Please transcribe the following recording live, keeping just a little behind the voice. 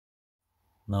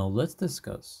Now let's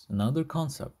discuss another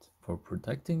concept for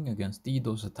protecting against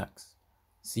DDoS attacks,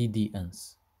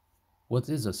 CDNs. What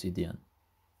is a CDN?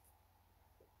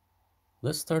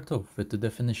 Let's start off with the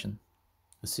definition.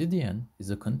 A CDN is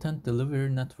a content delivery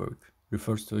network,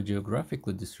 refers to a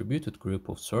geographically distributed group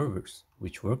of servers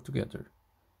which work together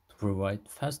to provide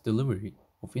fast delivery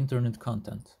of internet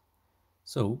content.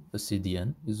 So, a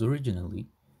CDN is originally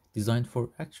designed for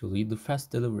actually the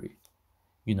fast delivery.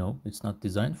 It's not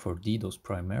designed for DDoS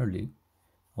primarily,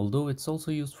 although it's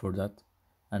also used for that,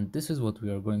 and this is what we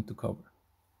are going to cover.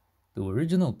 The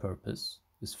original purpose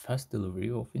is fast delivery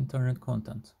of internet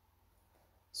content.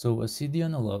 So a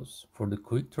CDN allows for the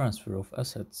quick transfer of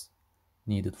assets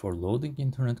needed for loading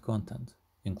internet content,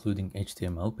 including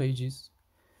HTML pages,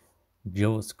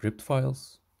 JavaScript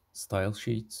files, style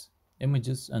sheets,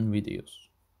 images, and videos.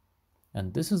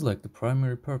 And this is like the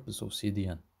primary purpose of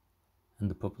CDN. And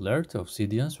the popularity of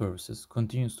CDN services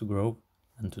continues to grow,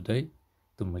 and today,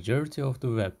 the majority of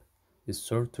the web is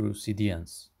served through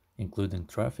CDNs, including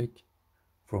traffic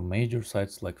from major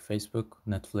sites like Facebook,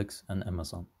 Netflix, and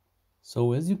Amazon.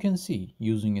 So as you can see,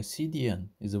 using a CDN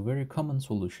is a very common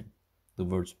solution. The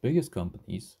world's biggest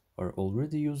companies are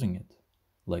already using it,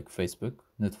 like Facebook,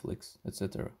 Netflix,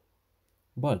 etc.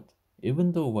 But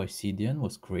even though why CDN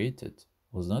was created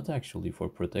was not actually for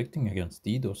protecting against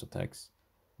DDoS attacks,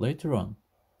 later on,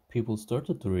 people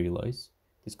started to realize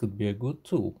this could be a good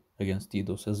tool against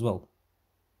DDoS as well.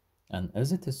 And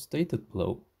as it is stated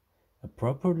below, a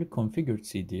properly configured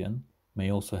CDN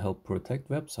may also help protect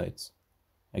websites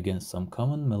against some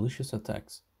common malicious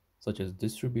attacks, such as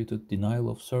distributed denial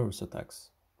of service attacks.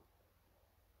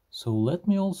 So let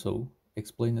me also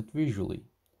explain it visually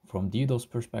from DDoS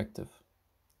perspective.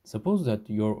 Suppose that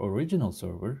your original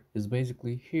server is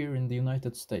basically here in the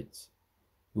United States.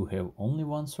 You have only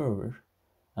one server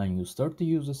and you start to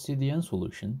use a CDN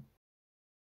solution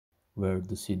where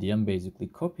the CDN basically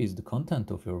copies the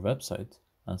content of your website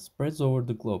and spreads over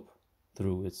the globe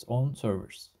through its own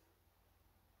servers.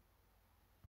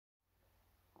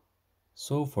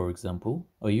 So for example,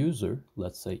 a user,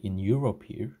 let's say in Europe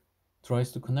here,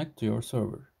 tries to connect to your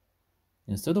server.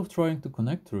 Instead of trying to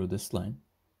connect through this line,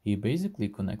 he basically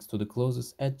connects to the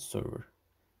closest edge server.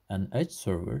 An edge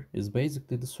server is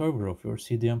basically the server of your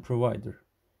CDN provider,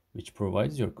 which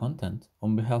provides your content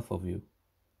on behalf of you.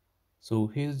 So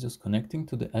he is just connecting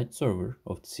to the edge server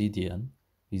of the CDN,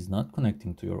 he's not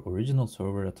connecting to your original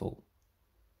server at all.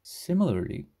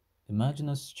 Similarly, imagine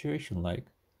a situation like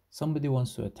somebody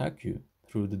wants to attack you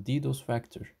through the DDoS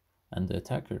factor, and the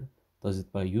attacker does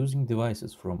it by using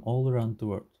devices from all around the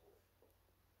world.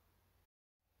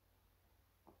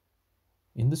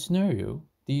 In the scenario,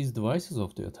 these devices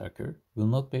of the attacker will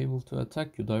not be able to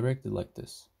attack you directly like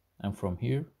this, and from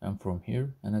here,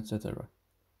 and etc.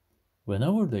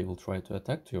 Whenever they will try to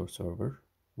attack to your server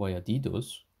via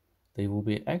DDoS, they will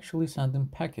be actually sending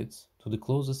packets to the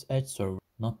closest edge server,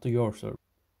 not to your server.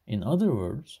 In other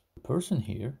words, the person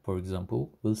here, for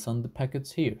example, will send the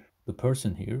packets here. The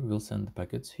person here will send the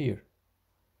packets here.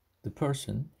 The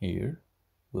person here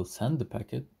will send the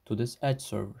packet to this edge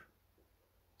server.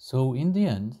 So in the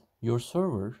end, your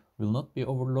server will not be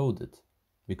overloaded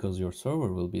because your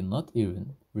server will be not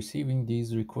even receiving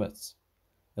these requests,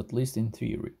 at least in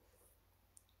theory.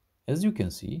 As you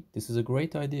can see, this is a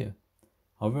great idea.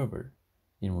 However,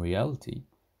 in reality,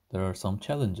 there are some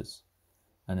challenges,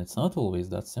 and it's not always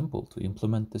that simple to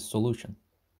implement this solution.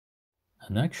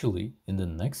 And actually, in the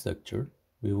next lecture,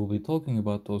 we will be talking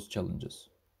about those challenges.